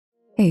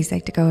Hey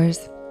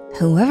Psych2Goers.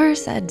 Whoever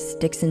said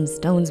sticks and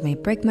stones may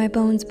break my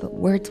bones, but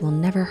words will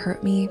never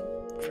hurt me,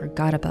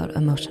 forgot about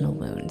emotional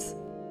wounds.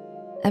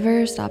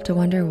 Ever stop to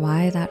wonder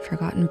why that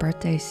forgotten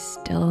birthday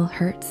still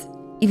hurts,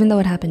 even though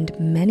it happened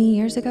many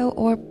years ago,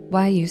 or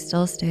why you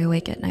still stay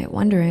awake at night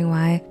wondering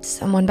why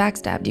someone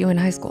backstabbed you in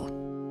high school?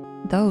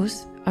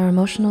 Those are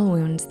emotional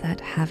wounds that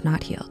have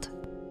not healed.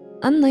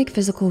 Unlike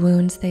physical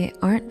wounds, they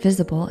aren't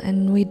visible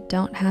and we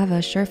don't have a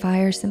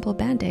surefire, simple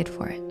band-aid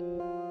for it.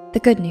 The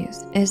good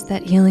news is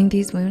that healing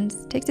these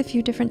wounds takes a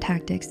few different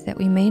tactics that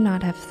we may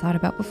not have thought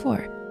about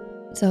before.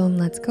 So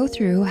let's go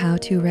through how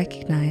to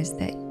recognize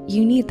that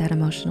you need that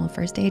emotional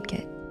first aid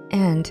kit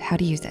and how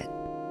to use it.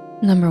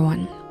 Number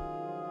 1,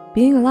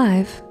 being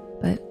alive,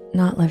 but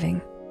not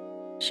living.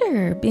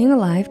 Sure, being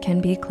alive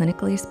can be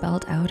clinically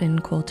spelled out in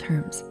cool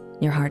terms.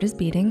 Your heart is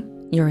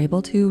beating, you're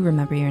able to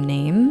remember your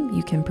name,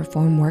 you can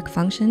perform work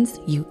functions,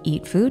 you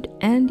eat food,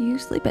 and you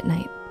sleep at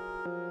night.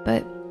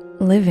 But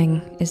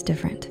living is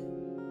different.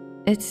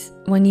 It's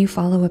when you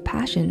follow a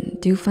passion,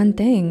 do fun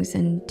things,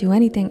 and do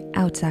anything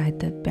outside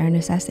the bare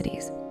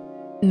necessities.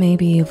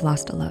 Maybe you've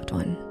lost a loved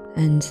one,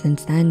 and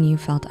since then you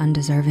felt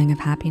undeserving of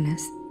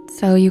happiness.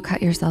 So you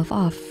cut yourself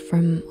off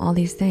from all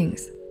these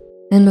things.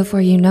 And before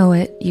you know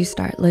it, you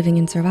start living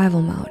in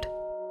survival mode.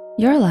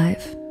 You're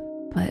alive,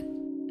 but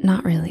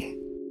not really.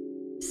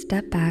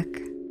 Step back,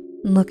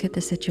 look at the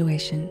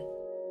situation.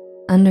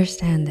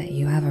 Understand that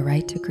you have a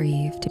right to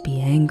grieve, to be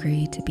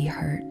angry, to be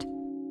hurt.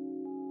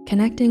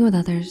 Connecting with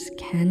others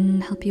can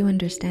help you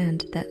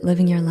understand that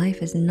living your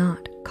life is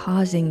not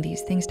causing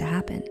these things to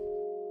happen.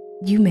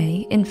 You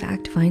may, in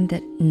fact, find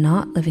that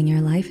not living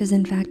your life is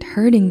in fact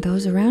hurting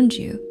those around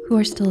you who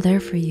are still there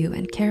for you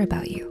and care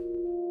about you.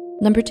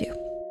 Number 2,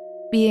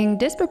 being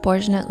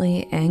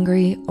disproportionately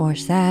angry or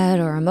sad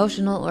or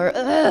emotional or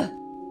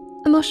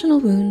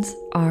Emotional wounds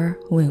are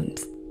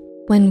wounds.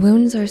 When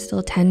wounds are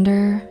still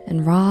tender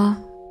and raw,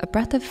 a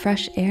breath of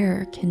fresh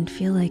air can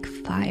feel like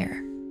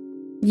fire.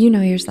 You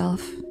know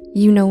yourself,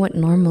 you know what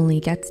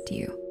normally gets to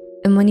you.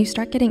 And when you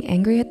start getting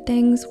angry at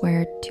things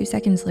where 2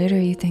 seconds later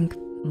you think,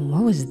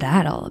 what was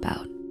that all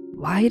about?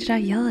 Why did I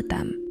yell at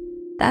them?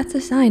 That's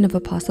a sign of a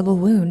possible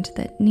wound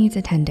that needs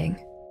attending.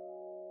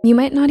 You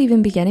might not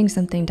even be getting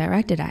something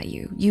directed at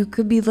you. You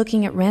could be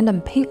looking at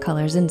random paint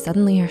colors and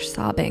suddenly you're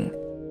sobbing.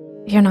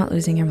 You're not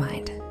losing your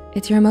mind.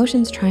 It's your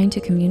emotions trying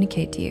to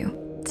communicate to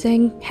you,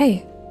 saying,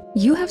 hey,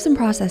 you have some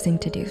processing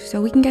to do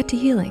so we can get to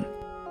healing.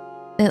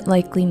 It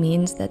likely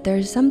means that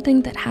there's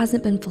something that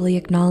hasn't been fully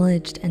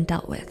acknowledged and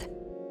dealt with.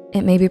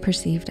 It may be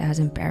perceived as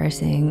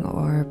embarrassing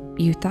or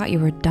you thought you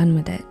were done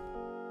with it.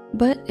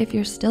 But if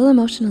you're still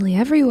emotionally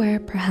everywhere,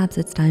 perhaps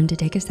it's time to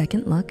take a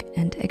second look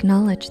and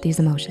acknowledge these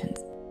emotions.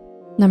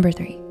 Number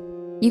 3,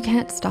 you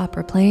can't stop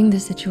replaying the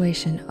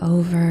situation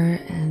over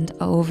and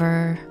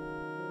over.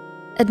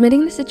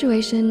 Admitting the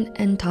situation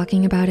and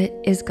talking about it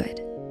is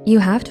good. You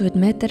have to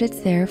admit that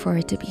it's there for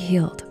it to be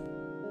healed.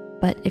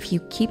 But if you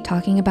keep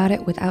talking about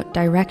it without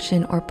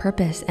direction or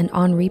purpose and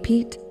on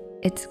repeat,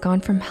 it's gone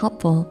from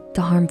helpful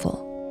to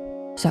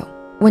harmful. So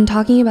when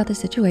talking about the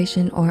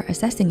situation or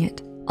assessing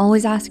it,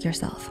 always ask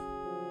yourself,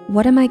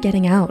 what am I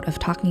getting out of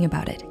talking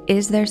about it?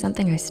 Is there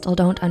something I still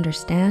don't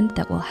understand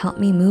that will help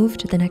me move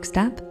to the next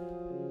step?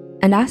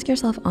 And ask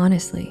yourself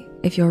honestly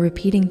if you're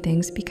repeating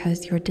things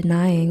because you're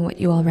denying what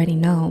you already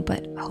know,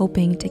 but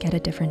hoping to get a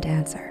different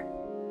answer.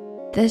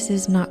 This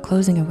is not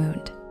closing a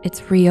wound,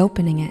 it's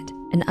reopening it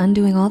and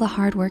undoing all the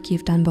hard work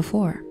you've done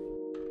before.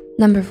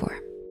 Number 4,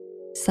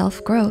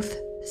 self-growth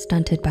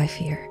stunted by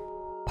fear.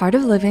 Part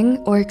of living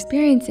or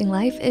experiencing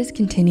life is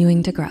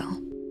continuing to grow.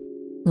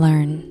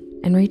 Learn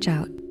and reach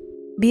out.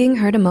 Being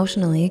hurt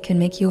emotionally can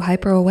make you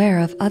hyper-aware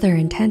of other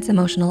intense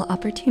emotional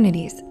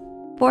opportunities.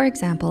 For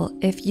example,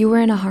 if you were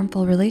in a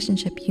harmful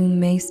relationship, you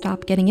may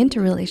stop getting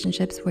into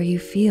relationships where you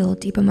feel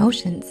deep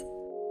emotions.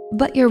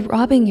 But you're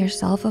robbing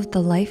yourself of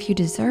the life you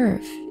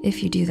deserve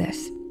if you do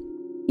this.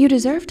 You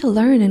deserve to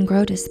learn and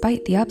grow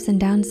despite the ups and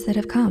downs that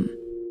have come.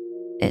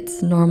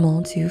 It's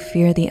normal to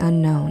fear the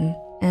unknown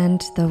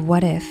and the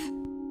what if,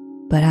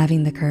 but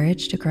having the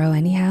courage to grow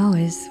anyhow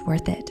is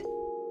worth it.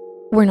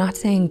 We're not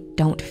saying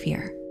don't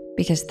fear,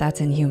 because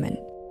that's inhuman.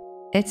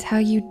 It's how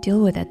you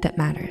deal with it that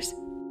matters.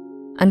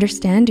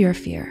 Understand your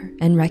fear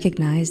and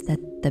recognize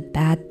that the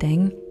bad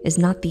thing is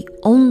not the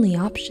only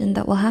option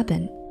that will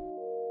happen.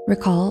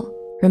 Recall,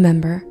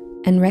 remember,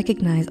 and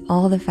recognize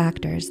all the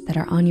factors that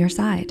are on your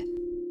side.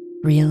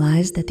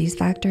 Realize that these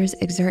factors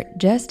exert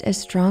just as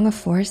strong a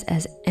force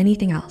as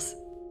anything else.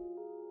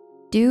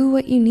 Do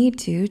what you need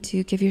to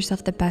give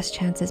yourself the best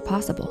chances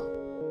possible.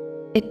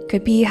 It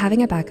could be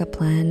having a backup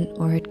plan,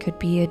 or it could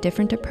be a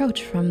different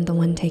approach from the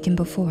one taken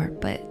before,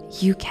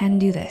 but you can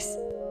do this.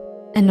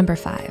 And number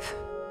 5,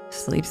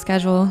 sleep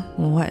schedule.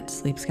 What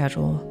sleep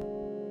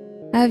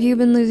schedule? Have you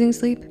been losing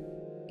sleep?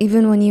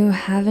 Even when you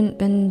haven't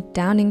been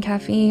downing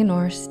caffeine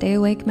or stay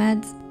awake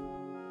meds?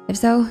 If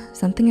so,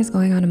 something is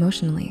going on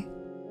emotionally.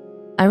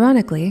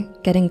 Ironically,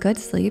 getting good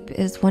sleep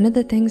is one of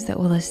the things that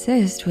will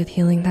assist with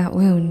healing that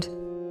wound.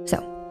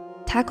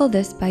 So, tackle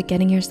this by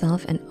getting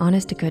yourself an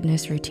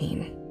honest-to-goodness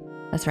routine.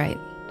 That's right,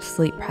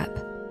 sleep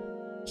prep.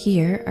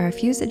 Here are a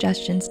few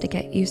suggestions to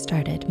get you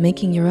started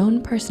making your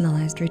own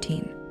personalized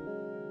routine.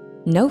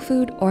 No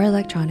food or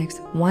electronics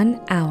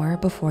 1 hour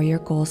before your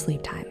goal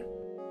sleep time.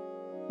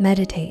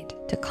 Meditate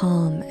to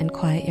calm and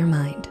quiet your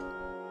mind.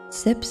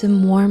 Sip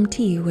some warm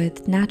tea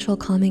with natural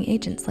calming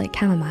agents like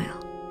chamomile.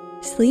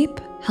 Sleep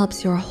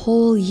helps your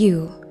whole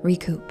you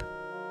recoup.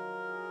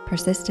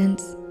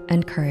 Persistence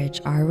and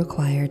courage are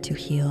required to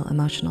heal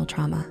emotional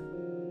trauma.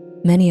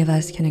 Many of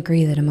us can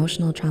agree that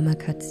emotional trauma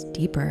cuts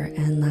deeper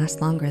and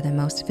lasts longer than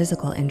most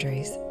physical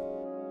injuries.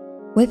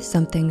 With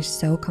something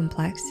so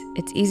complex,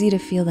 it's easy to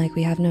feel like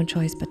we have no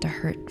choice but to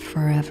hurt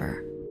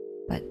forever.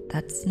 But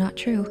that's not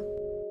true.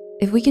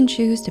 If we can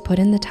choose to put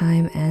in the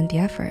time and the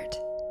effort,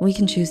 we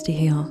can choose to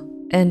heal,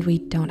 and we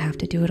don't have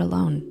to do it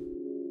alone.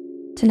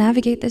 To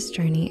navigate this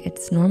journey,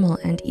 it's normal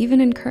and even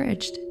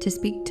encouraged to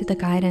speak to the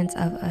guidance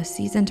of a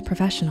seasoned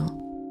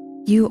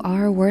professional. You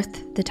are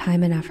worth the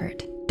time and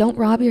effort. Don't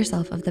rob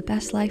yourself of the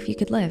best life you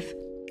could live.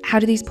 How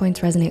do these points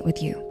resonate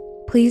with you?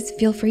 Please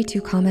feel free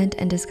to comment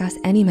and discuss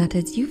any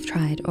methods you've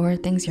tried or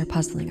things you're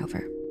puzzling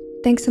over.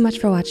 Thanks so much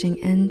for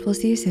watching, and we'll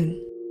see you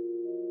soon.